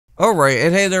Alright,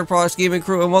 and hey there, Prox Gaming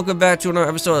Crew, and welcome back to another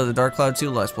episode of the Dark Cloud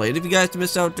 2 Let's Play. And if you guys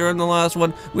missed out during the last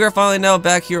one, we are finally now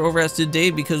back here over at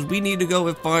Sindain because we need to go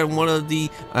and find one of the,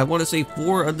 I want to say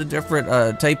 4 of the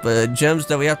different type of gems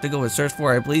that we have to go and search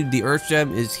for. I believe the Earth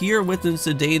Gem is here within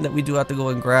Sindain that we do have to go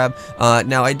and grab.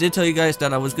 Now, I did tell you guys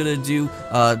that I was going to do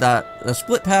a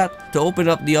split path to open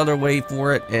up the other way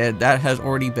for it, and that has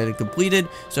already been completed.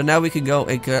 So now we can go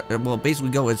and, well, basically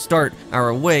go and start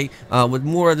our way with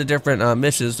more of the different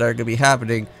missions that are going to be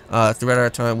happening throughout our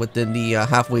time within the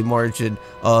halfway margin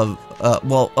of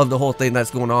the whole thing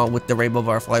that's going on with the Rainbow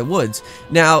Butterfly Woods.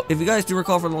 Now, if you guys do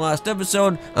recall from the last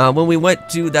episode, when we went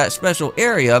to that special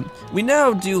area, we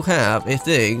now do have a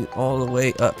thing all the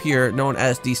way up here known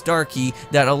as the Star Key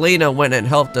that Elena went and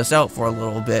helped us out for a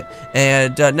little bit,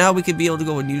 and now we could be able to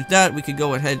go and use that. We could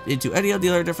go and head into any of the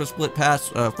other different split paths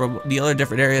from the other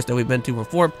different areas that we've been to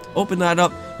before, open that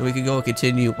up, and we can go and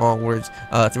continue onwards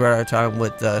throughout our time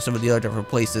with some of the other different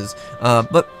places.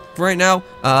 But for right now,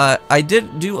 I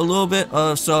did do a little bit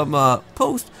of some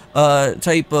post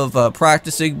type of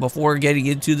practicing before getting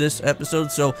into this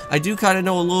episode, so I do kind of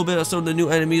know a little bit of some of the new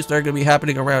enemies that are going to be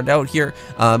happening around out here,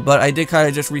 but I did kind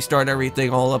of just restart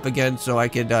everything all up again so I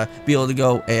could be able to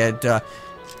go and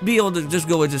be able to just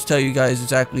go and just tell you guys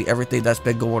exactly everything that's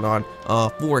been going on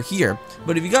for here.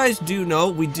 But if you guys do know,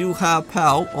 we do have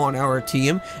Pal on our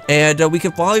team, and we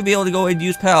can finally be able to go and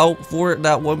use Pal for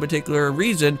that one particular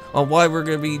reason on why we're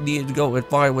going to be needing to go and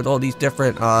find with all these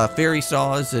different fairy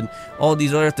saws and all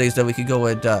these other things that we could go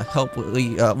and help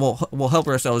we'll help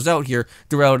ourselves out here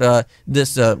throughout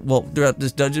throughout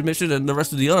this dungeon mission and the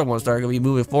rest of the other ones that are going to be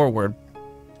moving forward.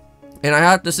 And I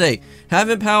have to say,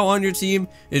 having Pal on your team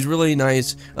is really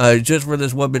nice, just for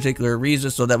this one particular reason,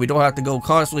 so that we don't have to go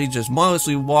constantly just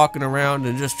mindlessly walking around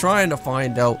and just trying to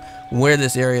find out where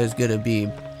this area is going to be.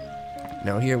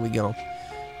 Now, here we go.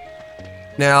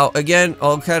 Now, again,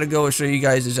 I'll kind of go and show you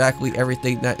guys exactly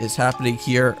everything that is happening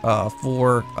here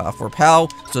for Pal,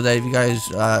 so that if you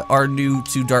guys are new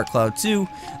to Dark Cloud 2,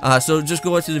 so just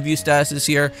go into the view statuses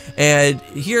here, and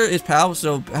here is Pal.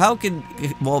 So Pal can,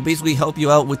 well, basically help you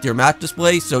out with your map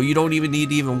display, so you don't even need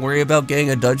to even worry about getting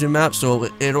a dungeon map, so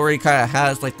it already kind of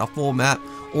has like the full map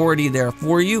already there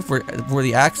for you for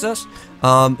the access.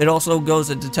 It also goes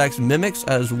and detects mimics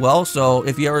as well, so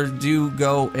if you ever do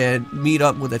go and meet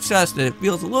up with a chest and it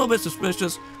feels a little bit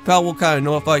suspicious, Pal will kind of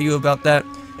notify you about that.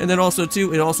 And then also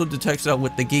too, it also detects that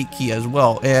with the gate key as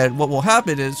well. And what will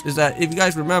happen is that if you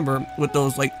guys remember with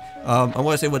those like I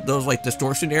want to say with those like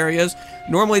distortion areas,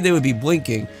 normally they would be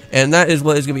blinking, and that is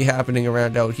what is going to be happening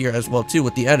around out here as well too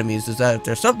with the enemies, is that if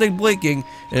there's something blinking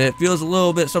and it feels a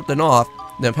little bit something off,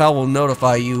 then Pal will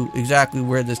notify you exactly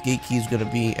where this gate key is going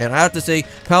to be. And I have to say,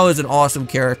 Pal is an awesome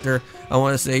character, I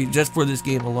want to say, just for this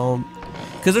game alone,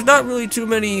 because there's not really too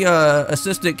many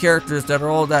assistant characters that are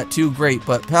all that too great,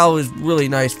 but Pal is really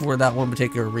nice for that one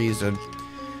particular reason.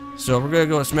 So we're going to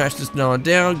go and smash this down,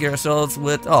 get ourselves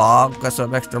with, got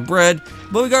some extra bread.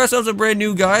 But we got ourselves a brand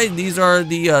new guy. These are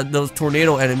the those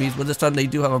tornado enemies, but this time they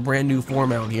do have a brand new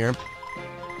form out here.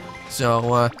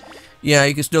 So, yeah,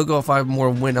 you can still go find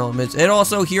more wind elements. And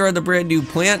also, here are the brand new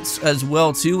plants as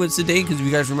well, too, in Sindain, because if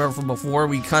you guys remember from before,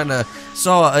 we kind of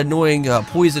saw an annoying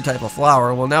poison type of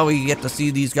flower. Well, now we get to see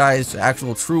these guys'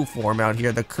 actual true form out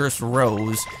here, the Cursed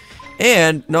Rose.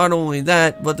 And not only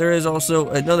that, but there is also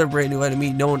another brand new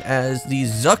enemy known as the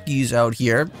Zuckies out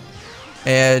here.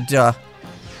 And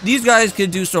these guys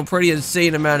can do some pretty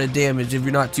insane amount of damage if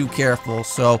you're not too careful.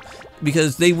 So,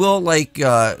 because they will like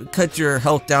cut your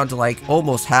health down to like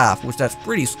almost half, which that's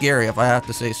pretty scary if I have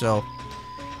to say so.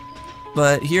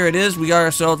 But here it is, we got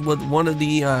ourselves with one of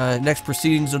the next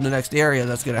proceedings of the next area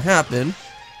that's going to happen.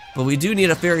 But we do need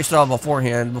a fairy saw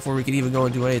beforehand before we can even go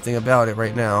and do anything about it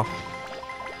right now.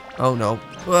 Oh no.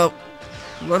 Well,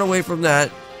 run away from that.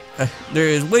 There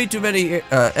is way too many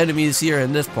enemies here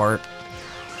in this part.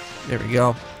 There we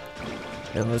go.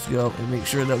 And let's go and make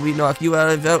sure that we knock you out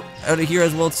of here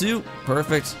as well too.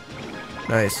 Perfect.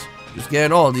 Nice. Just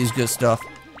getting all these good stuff.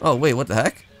 Oh wait, what the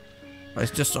heck? I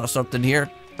just saw something here.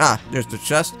 Ah, there's the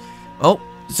chest. Oh,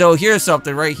 so here's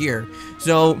something right here.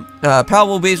 So Pal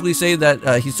will basically say that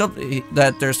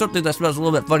there's something that smells a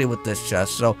little bit funny with this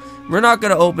chest. So we're not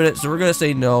gonna open it. So we're gonna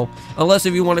say no, unless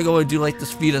if you want to go and do like the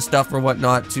speed of stuff or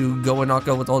whatnot to go and knock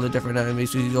out with all the different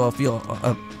enemies. So you go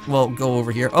go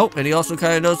over here. Oh, and he also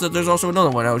kind of knows that there's also another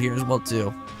one out here as well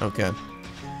too. Okay.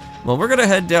 Well, we're gonna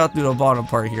head down through the bottom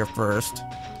part here first,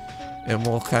 and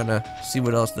we'll kind of see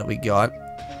what else that we got.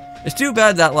 It's too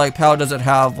bad that like Pal doesn't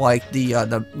have like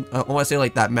I want to say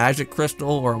like that magic crystal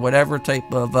or whatever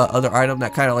type of other item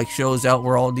that kind of like shows out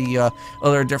where all the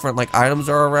other different like items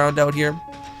are around out here.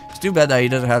 It's too bad that he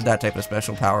doesn't have that type of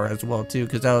special power as well, too,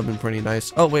 because that would have been pretty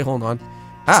nice. Oh, wait, hold on.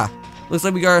 Ah, looks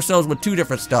like we got ourselves with 2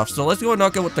 different stuff. So let's go and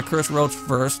knock out with the Curse Roach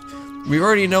first. We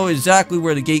already know exactly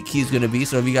where the gate key is going to be,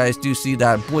 so if you guys do see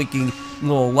that blinking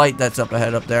little light that's up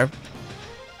ahead up there.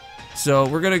 So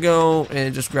we're going to go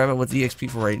and just grab it with the EXP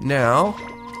for right now.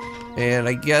 And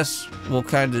I guess we'll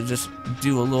kind of just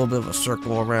do a little bit of a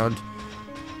circle around.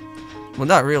 Well,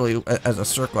 not really as a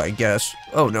circle, I guess.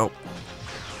 Oh, no.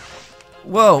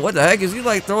 Whoa, what the heck? Is he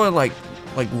like throwing like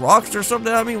rocks or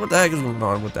something at me? What the heck is going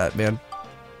on with that, man?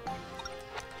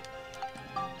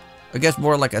 I guess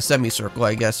more like a semicircle,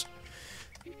 I guess.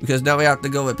 Because now we have to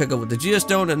go and pick up with the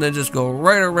geostone and then just go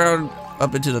right around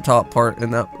up into the top part,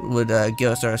 and that would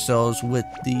get us ourselves with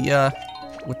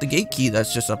the gate key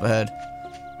that's just up ahead.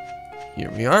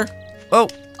 Here we are. Oh,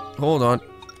 hold on.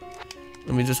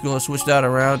 Let me just go and switch that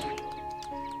around.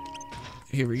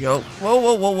 Here we go. Whoa,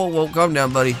 whoa, whoa, whoa, whoa. Calm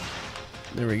down, buddy.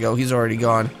 There we go. He's already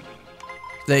gone.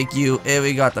 Thank you. And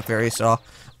we got the fairy saw.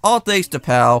 All thanks to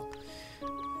Pal.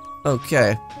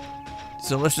 Okay.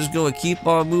 So let's just go and keep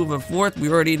on moving forth. We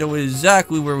already know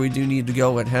exactly where we do need to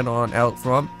go and head on out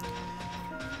from.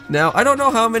 Now, I don't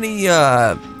know how many,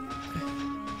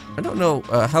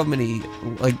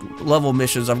 like, level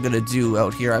missions I'm gonna do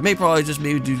out here. I may probably just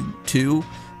maybe do 2.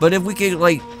 But if we can,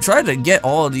 like, try to get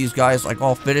all of these guys, like,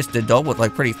 all finished and done with,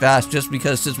 like, pretty fast, just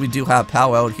because since we do have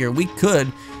POW out here, we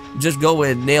could just go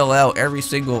and nail out every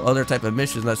single other type of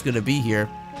mission that's gonna be here.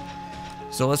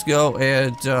 So let's go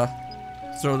and,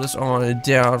 throw this on and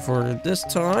down for this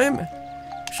time.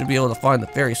 Should be able to find the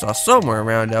fairy saw somewhere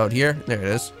around out here. There it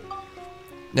is.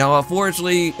 Now,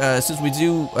 unfortunately, since we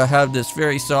do have this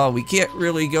fairy saw, we can't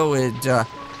really go and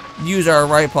use our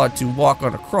ripod to walk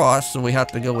on across, so we have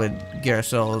to go and get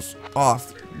ourselves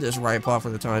off this ripod for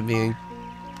the time being.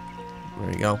 There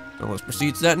we go. Now let's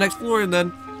proceed to that next floor, and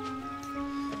then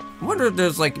I wonder if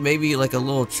there's like maybe like a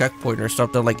little checkpoint or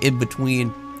something like in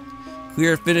between.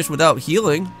 Clear finish without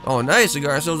healing. Oh, nice. We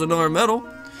got ourselves another medal.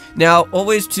 Now,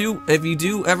 always too, if you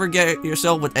do ever get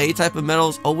yourself with any type of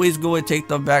medals, always go and take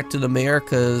them back to the mayor,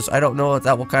 because I don't know if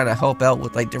that will kind of help out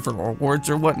with like different rewards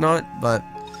or whatnot, but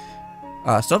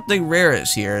something rare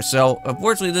is here. So,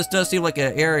 unfortunately, this does seem like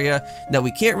an area that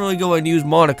we can't really go and use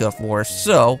Monica for.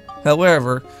 So,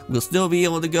 however, we'll still be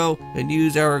able to go and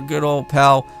use our good old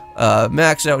pal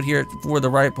Max out here for the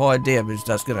ripod damage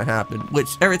that's going to happen, which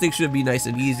everything should be nice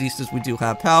and easy since we do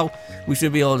have POW. We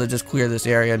should be able to just clear this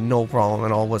area, no problem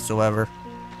at all whatsoever.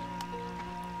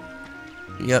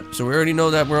 Yep, so we already know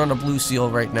that we're on a blue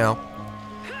seal right now.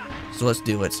 So let's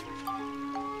do it.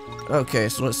 Okay,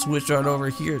 so let's switch on over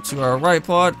here to our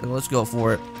ripod and let's go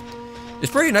for it.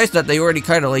 It's pretty nice that they already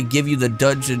kind of like give you the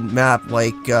dungeon map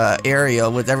like area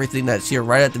with everything that's here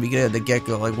right at the beginning of the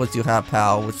get-go, like once you have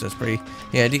POW, which is pretty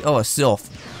handy. Oh, a sylph.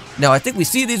 Now I think we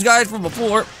see these guys from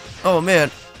before. Oh man.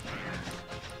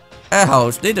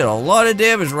 Ouch, they did a lot of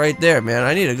damage right there, man.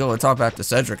 I need to go and talk back to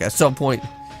Cedric at some point.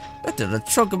 That did a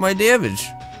chunk of my damage.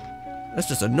 That's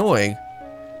just annoying.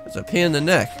 That's a pain in the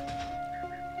neck.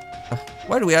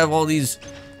 Why do we have all these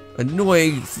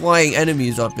annoying flying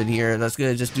enemies up in here that's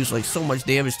gonna just do like so much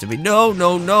damage to me? No,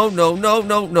 no, no, no, no,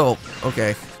 no, no.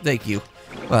 Okay, thank you.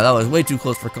 Wow, that was way too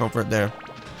close for comfort there.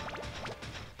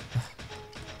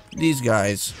 These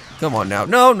guys, come on now.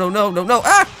 No, no, no, no, no.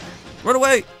 Ah! Run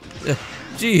away.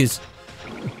 Jeez.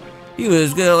 He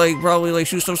was gonna like probably like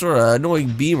shoot some sort of annoying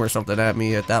beam or something at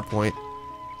me at that point.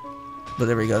 But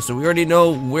there we go. So we already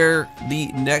know where the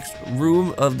next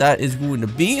room of that is going to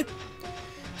be.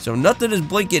 So nothing is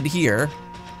blinking here,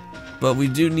 but we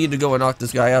do need to go and knock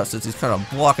this guy out since he's kind of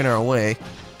blocking our way.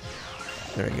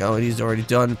 There we go, and he's already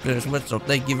done finished with, so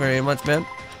thank you very much, man.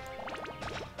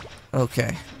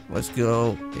 Okay, let's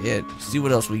go and see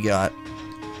what else we got.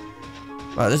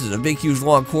 Wow, this is a big, huge,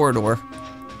 long corridor.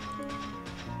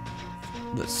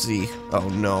 Let's see. Oh,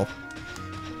 no.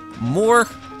 More?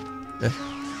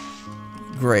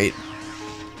 Great.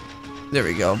 There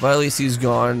we go, but at least he's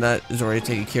gone. That is already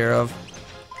taken care of.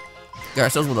 Got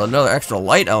ourselves with another extra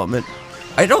light element.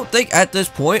 I don't think at this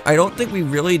point, I don't think we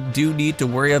really do need to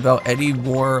worry about any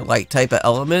more like type of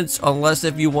elements, unless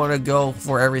if you want to go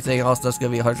for everything else that's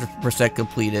going to be 100%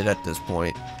 completed at this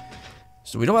point.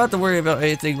 So we don't have to worry about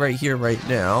anything right here right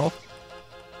now.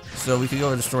 So we can go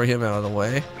and destroy him out of the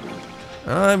way.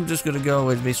 I'm just going to go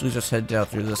and basically just head down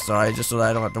through this side, just so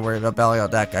that I don't have to worry about battling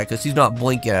out that guy, because he's not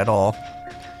blinking at all.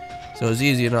 So it's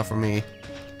easy enough for me.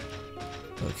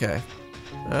 Okay.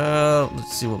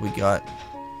 Let's see what we got.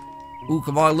 Ooh,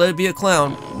 come on, let it be a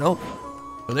clown. Nope.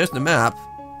 Well, there's the map.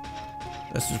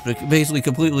 That's just basically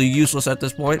completely useless at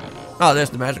this point. Oh, there's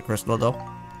the magic crystal, though.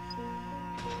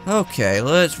 Okay,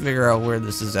 let's figure out where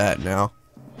this is at now.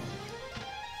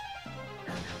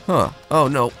 Huh. Oh,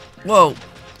 no. Whoa.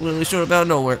 Literally showed up out of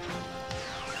nowhere.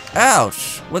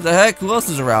 Ouch. What the heck? Who else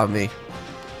is around me?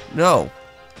 No.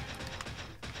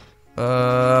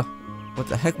 What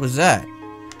the heck was that?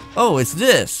 Oh, it's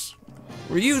this.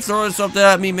 Were you throwing something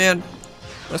at me, man?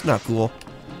 That's not cool.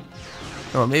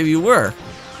 Oh, maybe you were.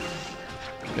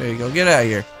 There you go. Get out of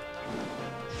here.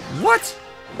 What?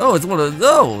 Oh, it's one of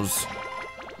those.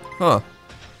 Huh.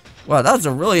 Wow, that's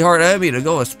a really hard enemy to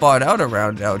go and spot out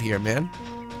around out here, man.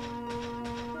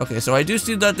 Okay, so I do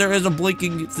see that there is a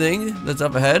blinking thing that's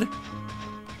up ahead.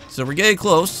 So we're getting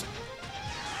close.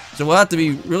 So we'll have to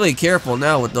be really careful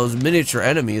now with those miniature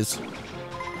enemies.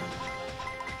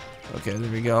 Okay,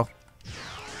 there we go.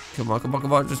 Come on, come on,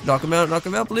 come on. Just knock him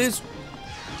out, please.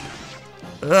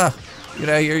 Ugh, get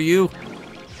out of here, you.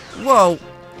 Whoa.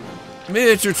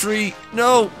 Miniature tree.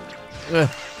 No. Ugh.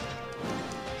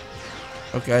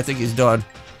 Okay, I think he's done.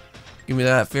 Give me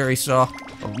that fairy saw.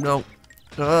 Oh, no.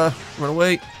 Run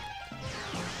away.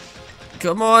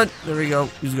 Come on. There we go.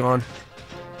 He's gone.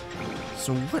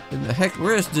 So what in the heck?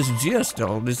 Where is this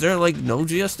geostone? Is there like no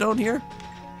geostone here?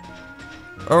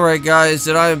 Alright guys,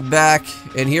 and I'm back,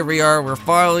 and here we are. We're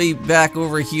finally back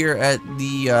over here at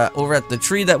the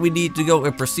tree that we need to go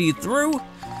and proceed through.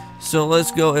 So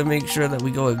let's go and make sure that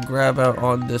we go and grab out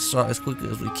on this saw as quickly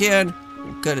as we can.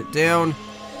 We'll cut it down,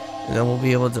 and then we'll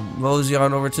be able to mosey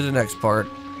on over to the next part.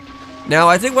 Now,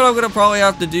 I think what I'm going to probably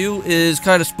have to do is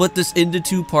kind of split this into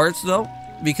two parts, though,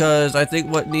 because I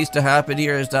think what needs to happen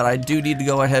here is that I do need to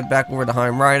go and head back over to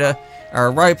Heimreiter. Our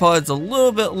right pod's a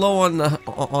little bit low on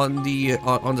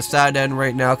the side end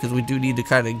right now, because we do need to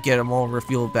kind of get them all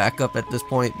refueled back up at this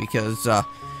point, because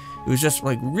it was just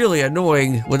like really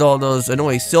annoying with all those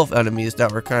annoying sylph enemies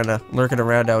that were kind of lurking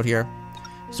around out here.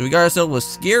 So we got ourselves a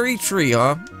scary tree,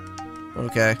 huh?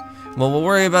 Okay. Well, we'll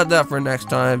worry about that for next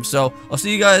time. So I'll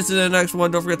see you guys in the next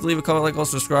one. Don't forget to leave a comment, like, or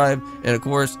subscribe, and of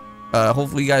course,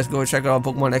 hopefully you guys go and check out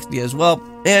Pokemon XD as well.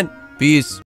 And peace.